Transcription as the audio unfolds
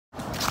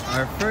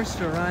Our first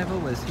arrival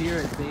was here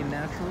at Bay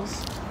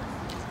Naturals.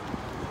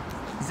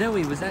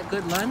 Zoe, was that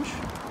good lunch?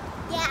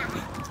 Yeah.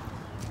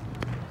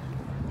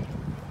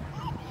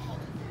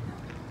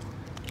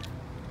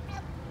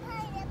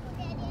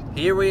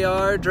 Here we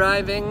are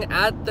driving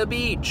at the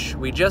beach.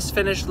 We just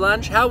finished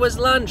lunch. How was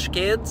lunch,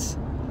 kids?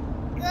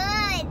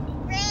 Good.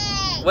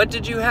 Great. What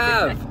did you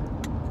have?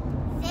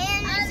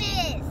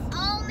 Sandwiches.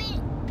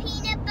 Almond,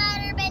 peanut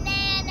butter,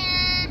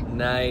 banana.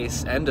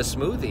 Nice, and a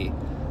smoothie.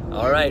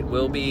 All right,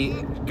 we'll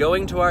be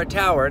going to our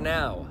tower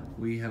now.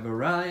 We have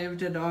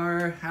arrived at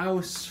our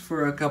house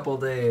for a couple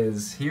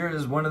days. Here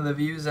is one of the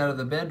views out of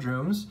the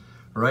bedrooms,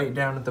 right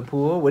down at the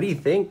pool. What do you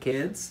think,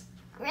 kids?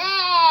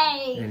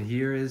 Great. And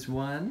here is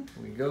one.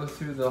 We go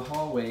through the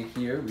hallway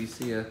here. We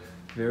see a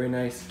very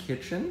nice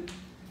kitchen,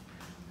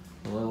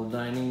 a little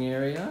dining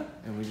area,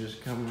 and we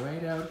just come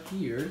right out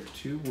here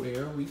to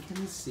where we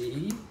can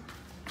see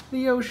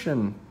the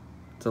ocean.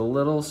 It's a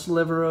little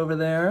sliver over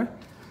there.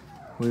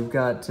 We've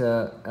got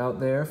out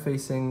there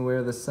facing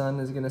where the sun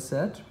is gonna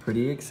set.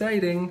 Pretty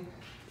exciting.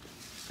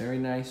 Very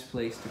nice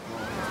place to go.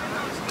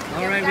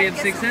 All right, we have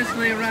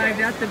successfully arrived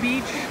at the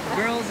beach.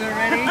 Girls are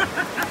ready.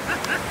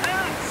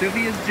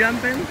 Sophia's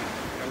jumping.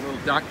 A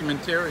little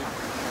documentary.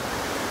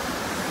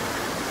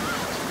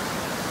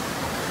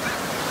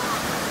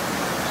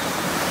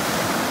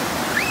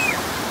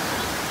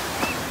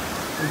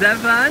 Is that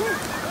fun?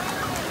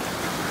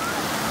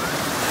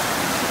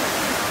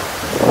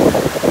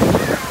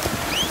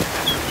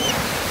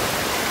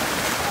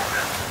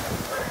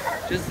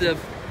 Just a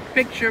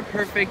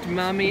picture-perfect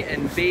mommy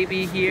and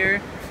baby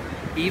here.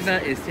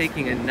 Eva is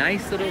taking a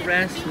nice little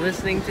rest,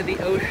 listening to the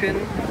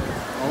ocean.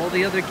 All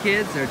the other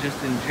kids are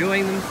just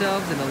enjoying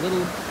themselves in a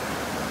little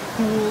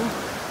pool.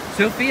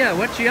 Sophia,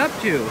 what you up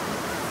to?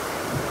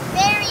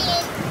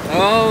 Buried.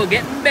 Oh,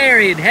 getting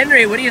buried.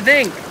 Henry, what do you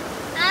think?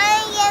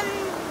 I am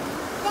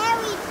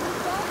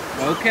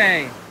buried.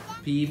 Okay.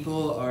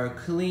 People are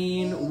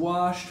clean,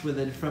 washed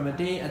from a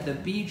day at the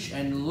beach,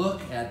 and look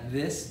at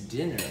this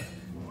dinner.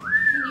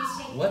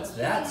 What's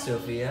that,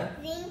 Sophia?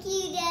 Thank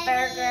you,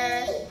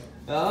 Daddy. Burger.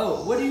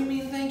 Oh, what do you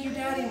mean thank you,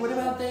 Daddy? What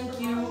about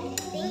thank you?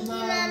 Thank you,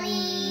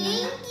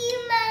 Mommy. Thank you,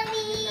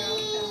 Mommy.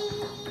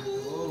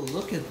 Oh,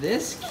 look at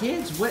this,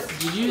 kids. What,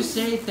 did you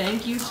say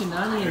thank you to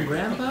Nani and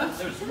Grandpa?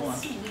 There's one.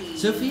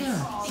 Sophia,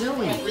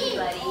 Zoe.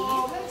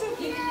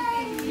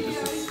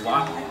 Just a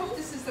swat. I hope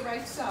this is the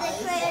right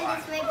size.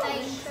 That's right by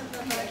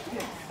the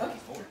heart.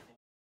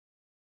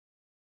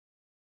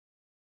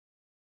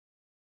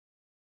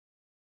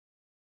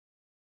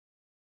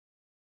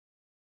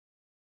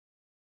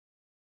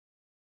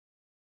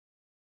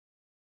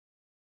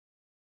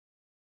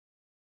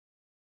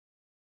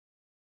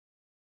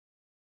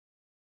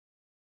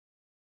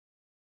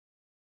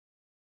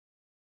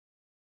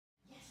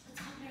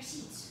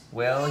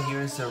 Well,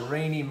 here's a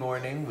rainy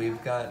morning.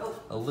 We've got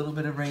a little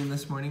bit of rain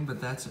this morning, but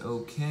that's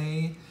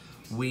okay.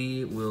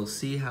 We will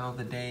see how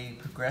the day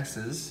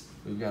progresses.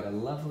 We've got a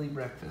lovely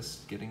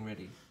breakfast getting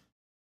ready.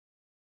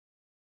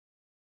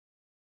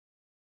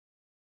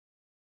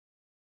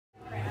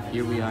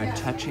 Here we are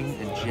touching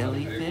a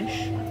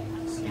jellyfish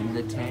in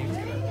the tank.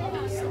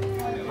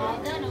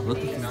 Look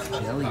at these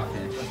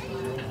jellyfish.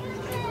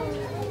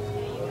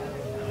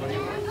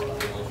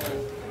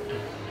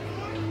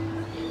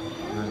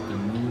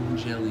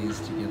 Jellies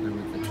together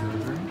with the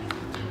children.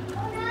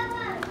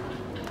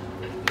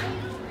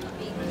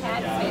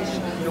 Catfish.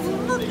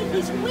 Look at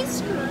his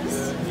whiskers.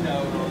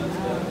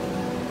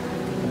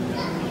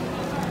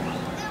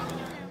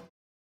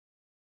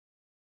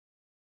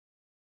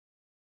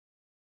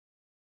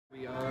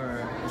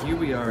 Here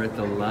we are at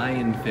the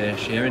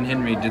lionfish. Aaron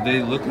Henry, did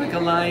they look like a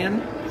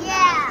lion?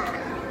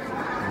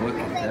 Yeah. Look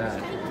at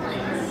that.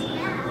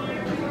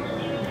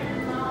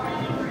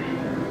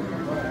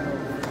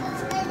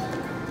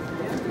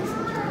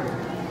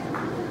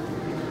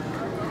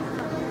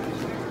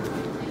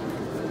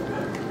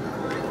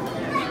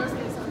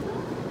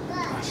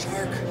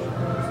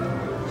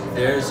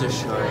 There's a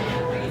shark.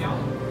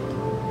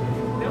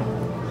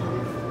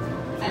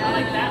 I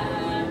like that.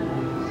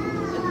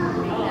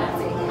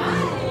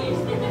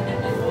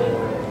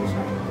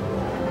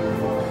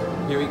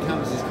 Here he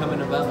comes. He's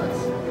coming above us.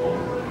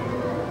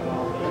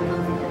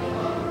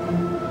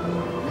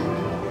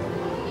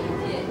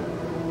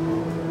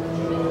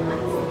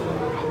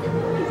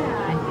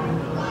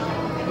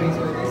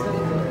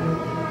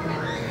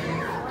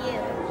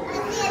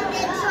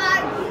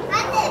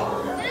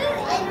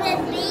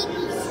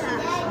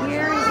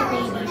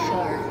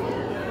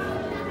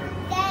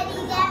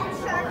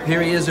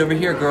 Here he is over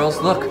here,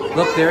 girls. Look,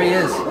 look, there he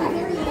is.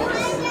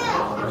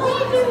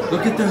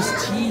 Look at those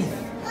teeth.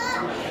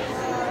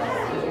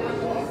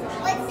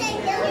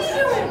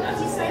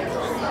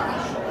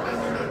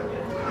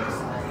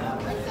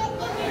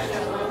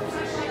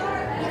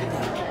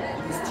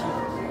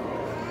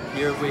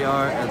 Here we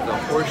are at the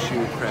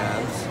horseshoe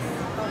crabs.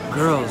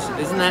 Girls,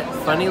 isn't that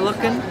funny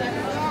looking?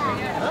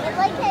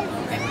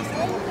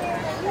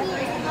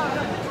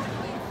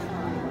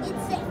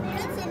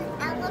 It's an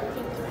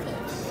elephant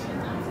fish.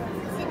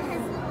 It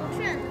has a little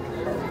trunk.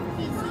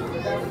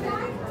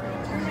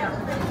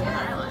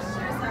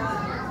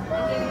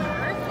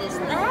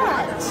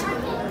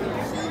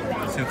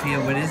 Sophia,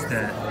 what is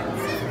that?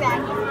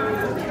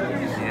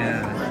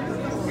 Yeah.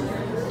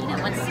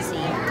 Peanut wants to see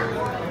you.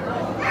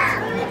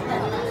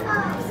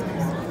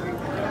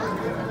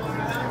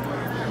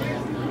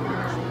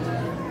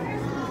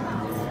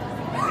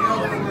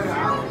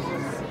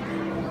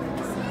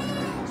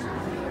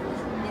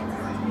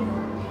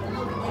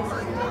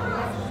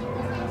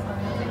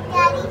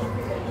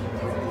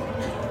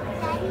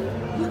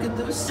 Look at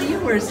those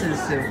seahorses,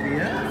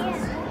 Sophia.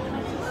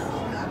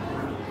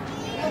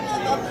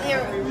 Up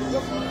there,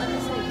 look on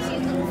this side. See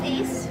his little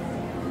face?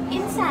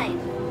 Inside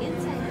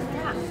his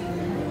top.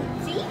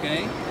 See?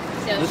 Okay.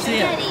 So Let's show see it.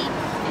 Daddy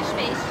fish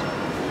face.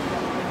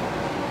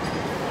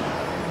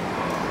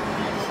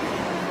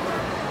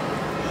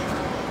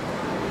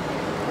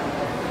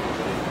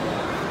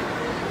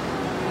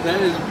 That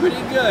is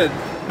pretty good.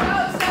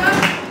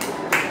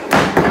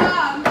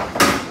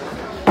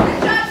 Good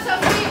job,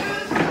 Sophie.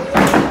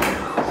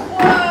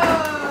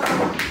 Whoa.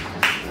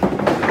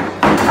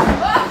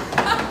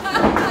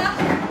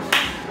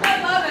 I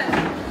love it.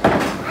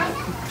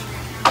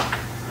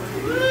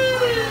 Woo.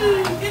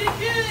 Hit it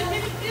good,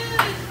 hit it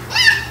good.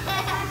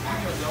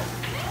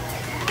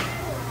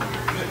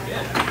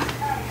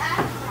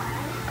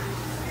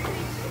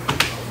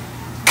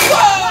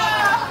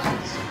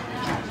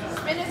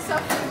 Spin it,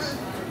 Sophie.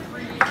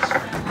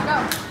 Go,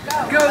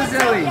 Go,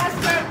 Zoe. Yes,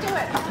 do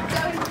it.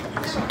 Zoe.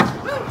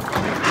 Woo.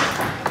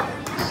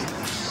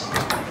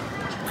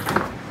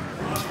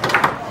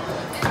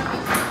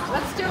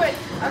 Let's do it.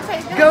 Okay,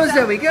 Go,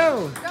 Zoe,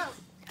 go. Go.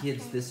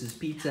 Kids, this is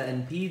pizza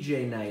and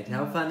PJ night.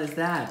 How fun is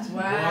that?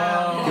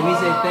 Wow. Can we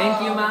say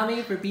thank you,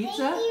 Mommy, for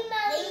pizza?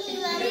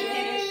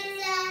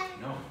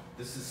 No,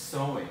 this is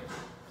sowing.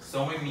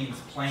 Sowing means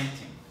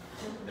planting.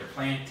 They're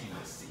planting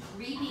the seed.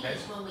 Reaping Okay?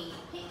 is when we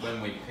pick it.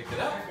 When we pick it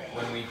up,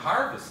 when we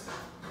harvest it.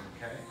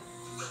 Okay?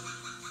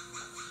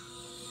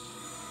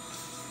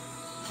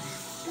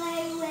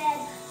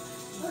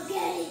 Look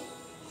at it.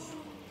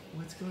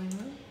 What's going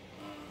on?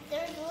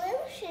 There's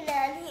lotion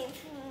on his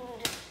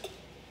food.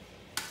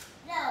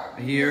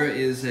 No. Here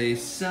is a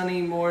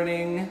sunny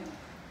morning,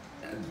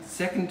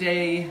 second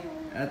day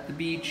at the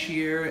beach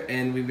here,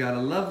 and we've got a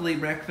lovely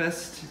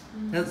breakfast.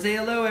 Let's say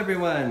hello,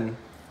 everyone.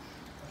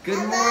 Good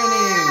morning.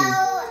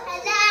 Hello.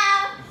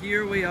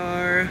 Here we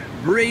are,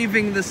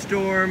 braving the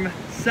storm,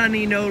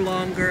 sunny no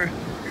longer,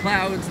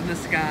 clouds in the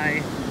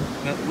sky,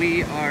 but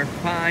we are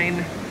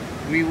fine.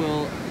 We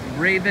will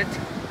brave it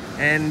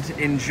and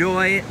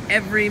enjoy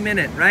every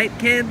minute, right,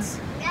 kids?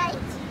 Right.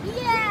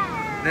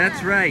 Yeah.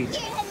 That's right.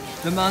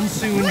 The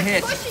monsoon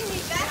hit.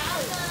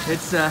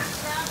 It's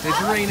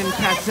raining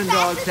cats and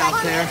dogs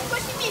out there,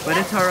 but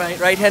it's all right,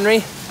 right,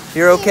 Henry?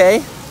 You're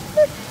okay?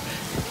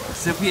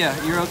 Sophia,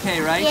 you're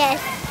okay, right? Yes.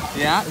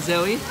 Yeah,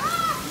 Zoe?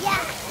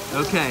 Yeah.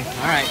 Okay,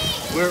 all right.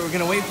 We're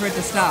gonna wait for it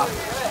to stop.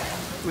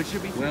 Which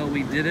should be. Well,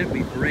 we did it.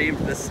 We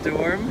braved the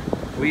storm.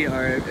 We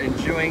are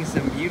enjoying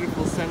some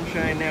beautiful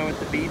sunshine now at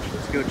the beach.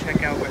 Let's go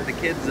check out where the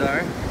kids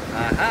are.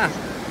 Aha!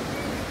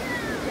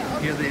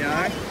 Here they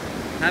are,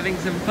 having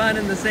some fun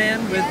in the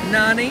sand with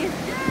Nani.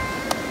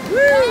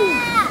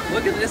 Woo!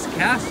 Look at this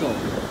castle.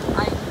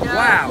 I know.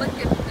 Wow. Look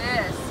at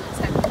this. It's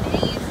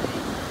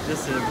amazing.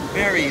 Just a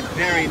very,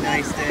 very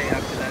nice day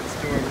after that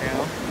storm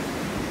now.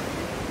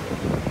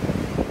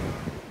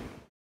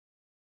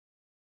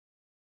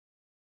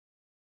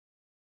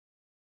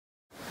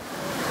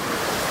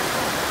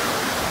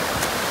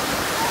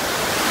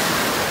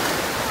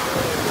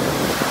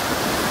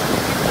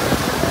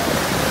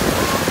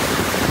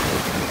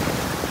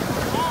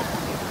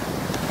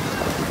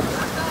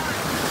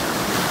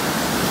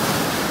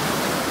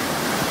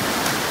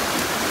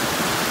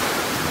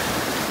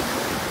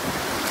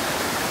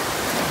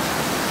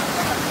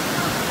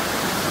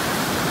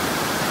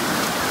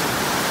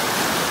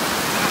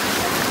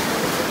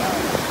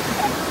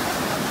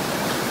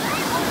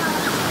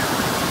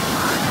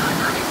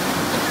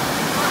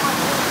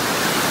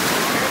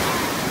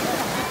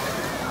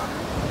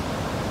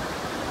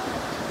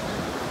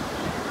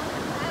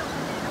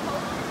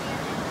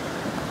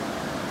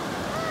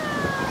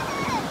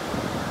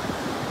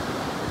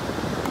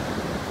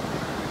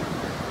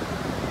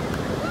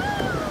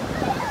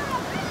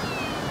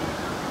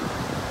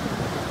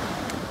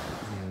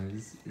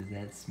 Is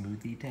that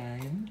smoothie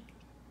time?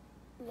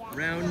 Yeah.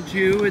 Round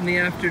 2 in the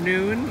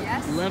afternoon.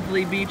 Yes.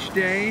 Lovely beach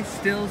day,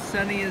 still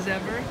sunny as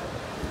ever.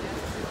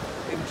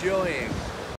 Enjoying.